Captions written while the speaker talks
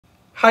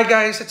Hi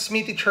guys, it's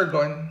me, Teacher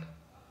Gon.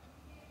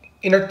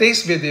 In our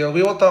today's video,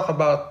 we will talk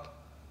about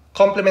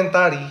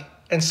complementary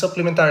and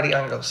supplementary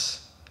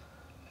angles.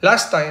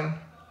 Last time,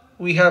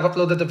 we have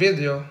uploaded a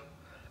video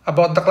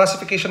about the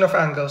classification of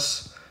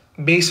angles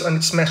based on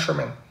its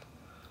measurement.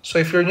 So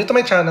if you're new to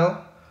my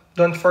channel,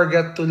 don't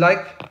forget to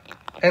like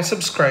and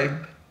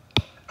subscribe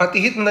at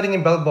i-hit mo na rin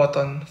yung bell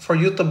button for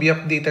you to be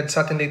updated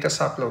sa ating latest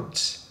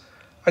uploads.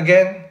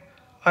 Again,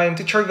 I am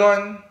Teacher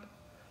Gon.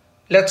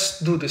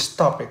 Let's do this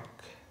topic.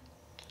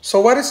 So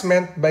what is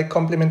meant by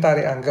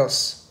complementary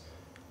angles?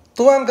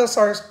 Two angles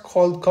are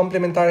called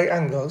complementary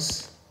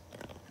angles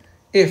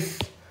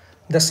if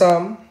the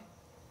sum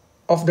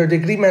of their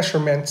degree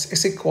measurements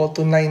is equal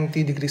to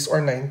 90 degrees or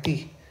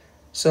 90.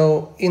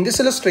 So in this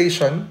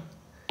illustration,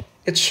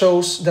 it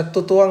shows that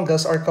two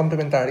angles are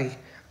complementary.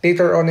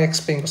 Later on, I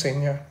explain ko sa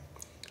inyo.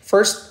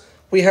 First,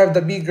 we have the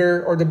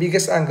bigger or the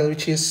biggest angle,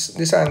 which is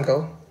this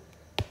angle,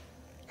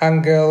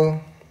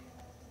 angle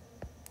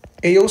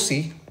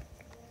AOC,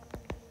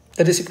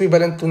 that is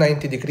equivalent to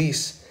 90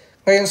 degrees.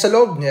 Ngayon sa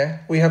loob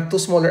niya, we have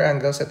two smaller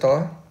angles,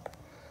 ito,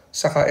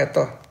 saka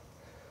ito.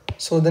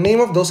 So the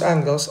name of those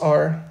angles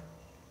are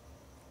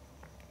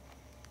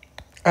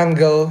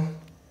angle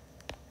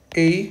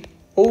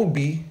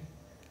AOB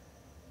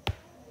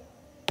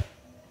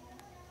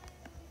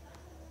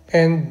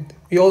and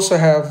we also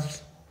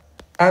have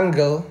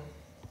angle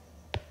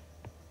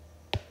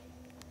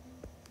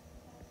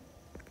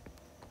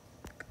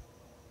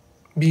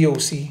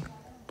BOC.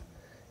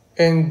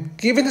 And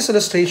given this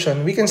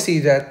illustration, we can see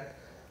that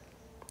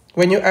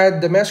when you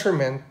add the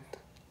measurement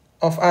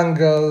of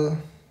angle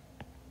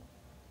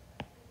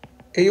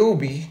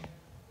AOB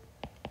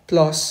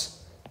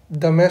plus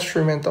the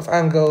measurement of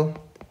angle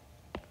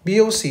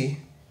BOC,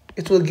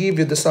 it will give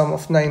you the sum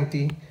of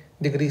 90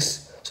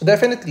 degrees. So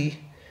definitely,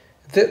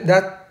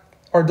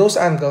 those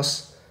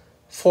angles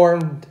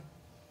formed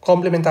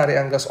complementary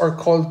angles or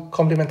called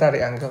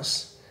complementary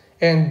angles.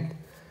 And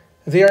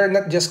they are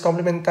not just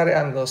complementary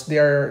angles, they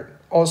are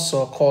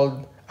also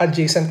called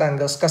adjacent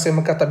angles kasi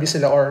magkatabi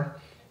sila or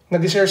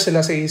nag-share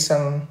sila sa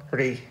isang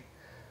ray.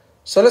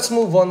 So let's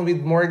move on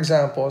with more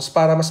examples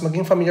para mas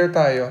maging familiar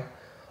tayo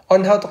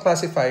on how to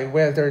classify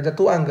whether the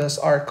two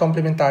angles are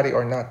complementary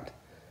or not.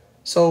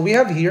 So we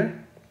have here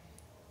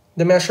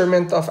the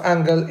measurement of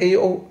angle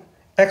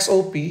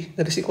XOP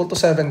that is equal to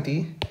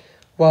 70,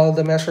 while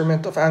the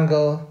measurement of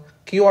angle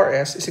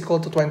QRS is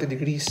equal to 20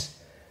 degrees.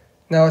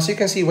 Now, as you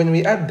can see, when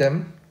we add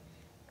them,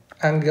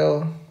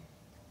 angle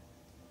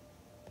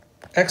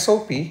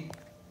XOP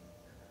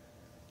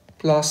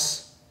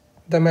plus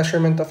the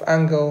measurement of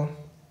angle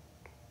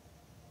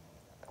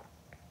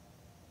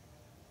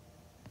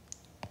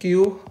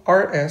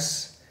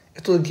QRS,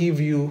 it will give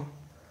you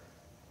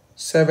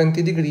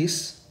 70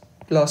 degrees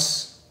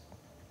plus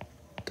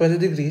 20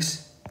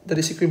 degrees, that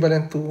is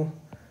equivalent to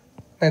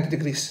 90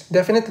 degrees.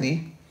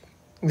 Definitely,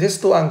 these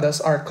two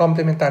angles are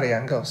complementary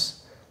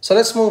angles. So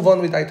let's move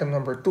on with item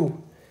number 2.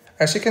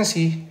 As you can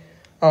see,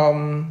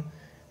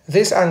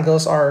 these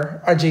angles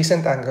are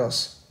adjacent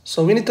angles.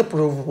 So we need to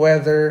prove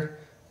whether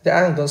the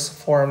angles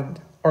formed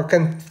or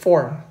can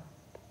form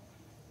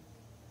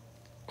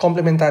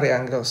complementary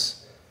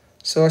angles.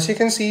 So as you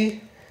can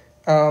see,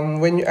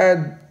 when you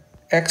add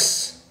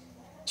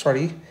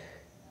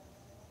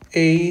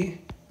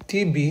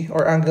ADB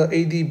or angle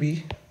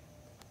ADB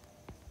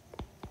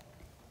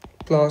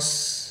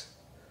plus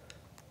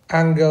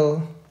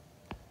angle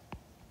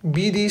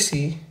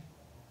BDC,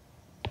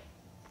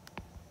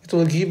 it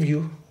will give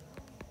you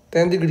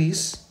 10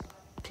 degrees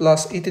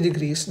plus 80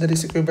 degrees, that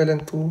is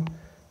equivalent to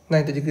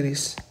 90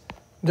 degrees.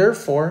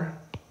 Therefore,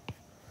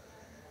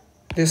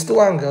 these two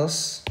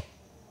angles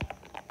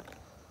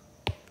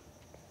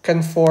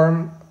can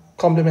form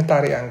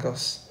complementary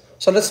angles.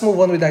 So let's move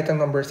on with item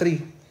number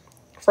 3.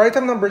 For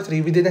item number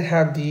 3, we didn't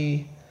have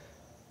the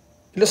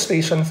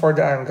illustration for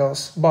the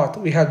angles, but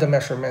we have the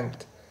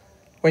measurement.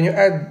 When you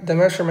add the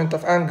measurement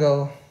of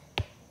angle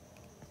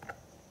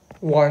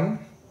 1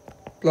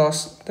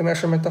 plus the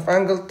measurement of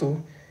angle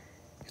 2,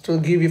 it will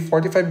give you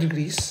 45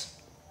 degrees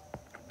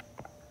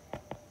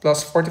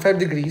plus 45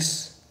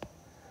 degrees,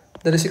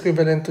 that is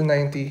equivalent to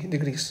 90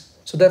 degrees.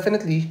 So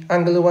definitely,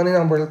 angle 1 and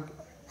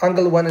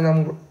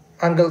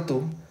angle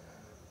 2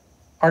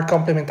 are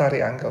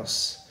complementary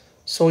angles.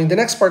 So in the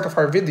next part of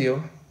our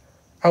video,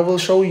 I will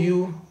show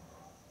you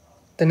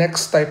the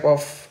next type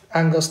of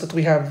angles that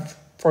we have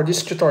for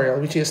this tutorial,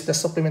 which is the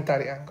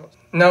supplementary angles.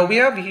 Now we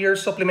have here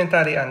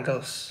supplementary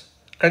angles.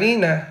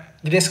 Kanina,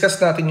 diniscuss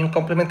natin yung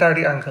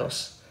complementary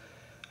angles.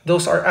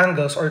 Those are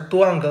angles or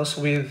two angles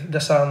with the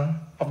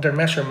sum of their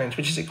measurements,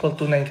 which is equal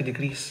to 90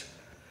 degrees.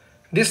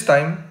 This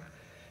time,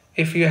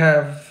 if you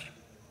have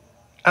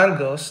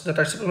angles that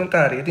are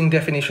supplementary, ito yung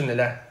definition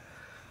nila.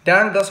 The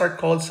angles are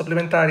called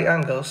supplementary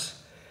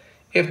angles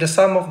if the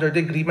sum of their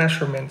degree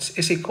measurements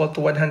is equal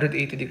to 180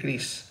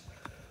 degrees.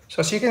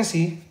 So as you can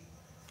see,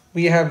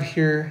 we have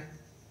here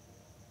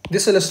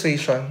this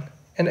illustration,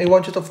 and I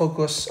want you to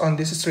focus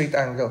on this straight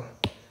angle.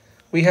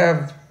 We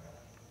have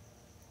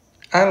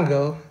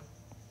angle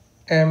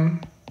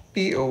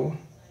MPO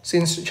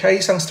since siya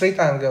isang straight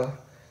angle,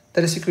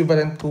 that is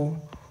equivalent to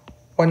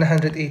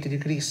 180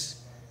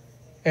 degrees.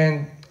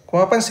 And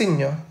kung mapansin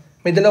nyo,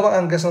 may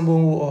dalawang angles na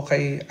bumubuo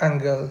kay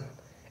angle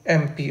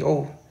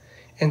MPO.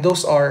 And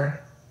those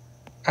are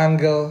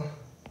angle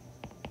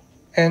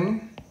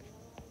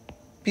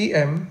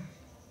NPM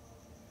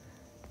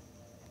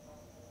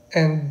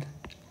and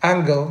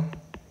angle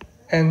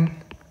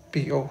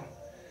NPO.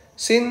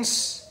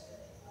 Since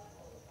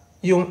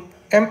yung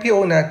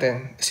MPO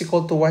natin is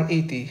equal to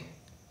 180,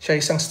 siya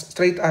isang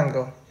straight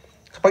angle.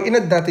 Kapag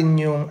inad natin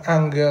yung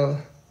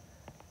angle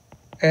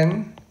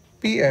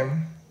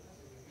NPM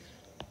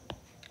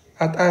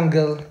at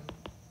angle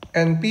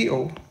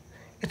NPO,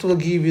 it will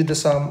give you the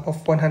sum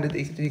of 180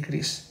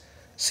 degrees.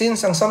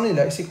 Since ang sum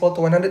nila is equal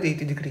to 180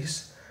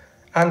 degrees,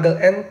 angle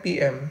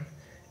NPM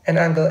and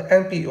angle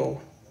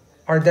NPO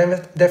are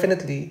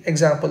definitely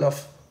example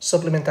of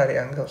supplementary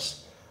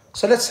angles.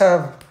 So let's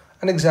have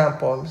an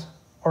example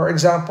or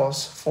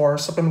examples for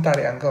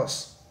supplementary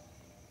angles.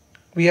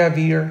 We have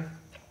here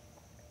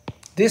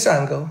this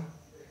angle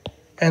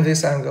and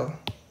this angle.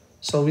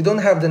 So we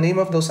don't have the name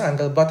of those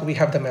angles, but we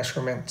have the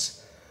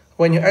measurements.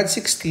 When you add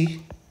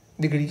 60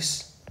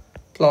 degrees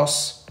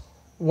plus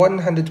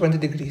 120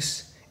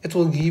 degrees, it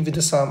will give you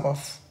the sum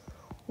of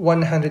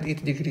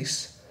 180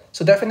 degrees.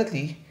 So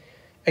definitely,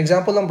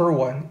 example number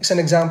 1 is an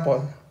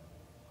example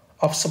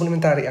of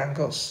supplementary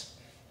angles.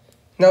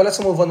 Now let's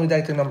move on with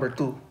item number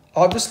 2.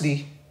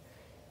 Obviously,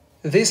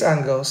 these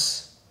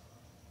angles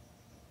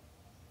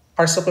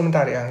are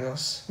supplementary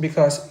angles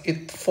because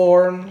it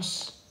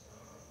forms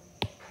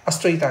a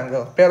straight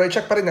angle. Pero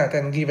i-check pa rin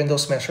natin given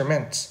those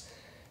measurements.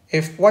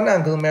 If one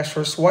angle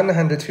measures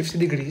 150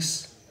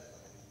 degrees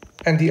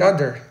and the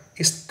other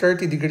is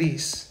 30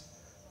 degrees,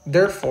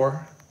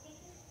 therefore,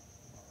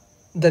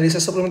 there is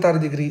a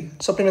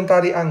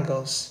supplementary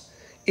angles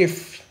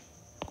if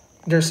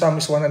their sum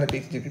is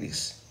 180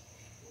 degrees.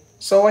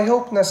 So I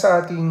hope na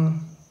sa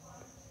ating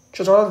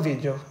tutorial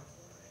video,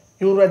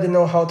 you already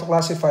know how to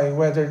classify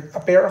whether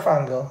a pair of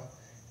angle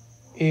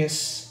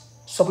is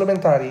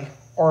supplementary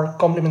or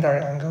complementary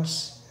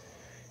angles.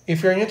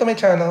 If you're new to my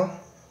channel,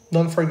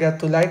 don't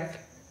forget to like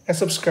and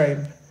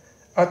subscribe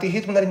at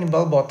i-hit mo na rin yung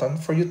bell button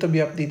for you to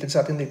be updated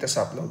sa ating latest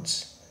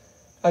uploads.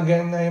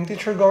 Again, I am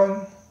Teacher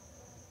Gon.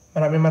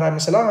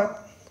 Maraming salamat.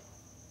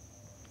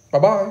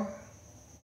 Bye-bye!